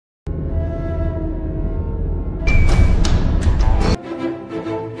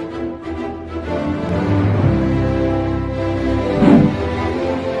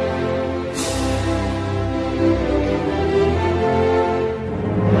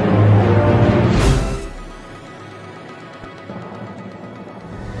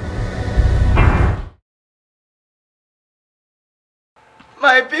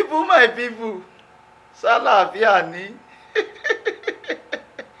my people. Sálàáfíà ni.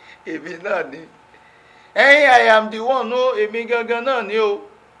 Èmi náà ni. I am the one, no, èmi gangan náà ni o.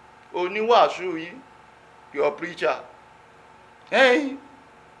 Oníwàásù yìí, your preacher. I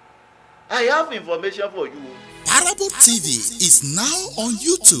have information for you. Parabole TV is now on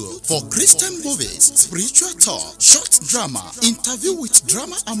YouTube for Christian movies, spiritual talk, short drama, interview with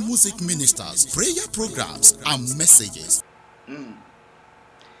drama and music ministers, prayer programs, and messages.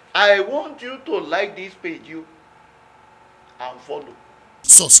 I want you to like this page and follow.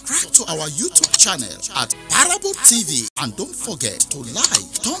 Subscribe to our YouTube channel at Parabole TV and don't forget to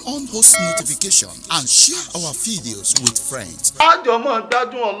like, turn on post notification and share our videos with friends. Àjọmọ́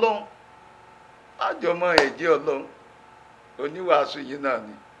gbádùn Ọlọ́run. Àjọmọ́ ẹ̀jẹ̀ Ọlọ́run. Oníwàásù yìí náà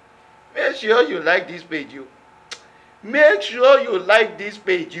ni. Make sure you like this page. Make sure you like this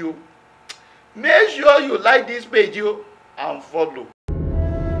page. Make sure you like this page and follow.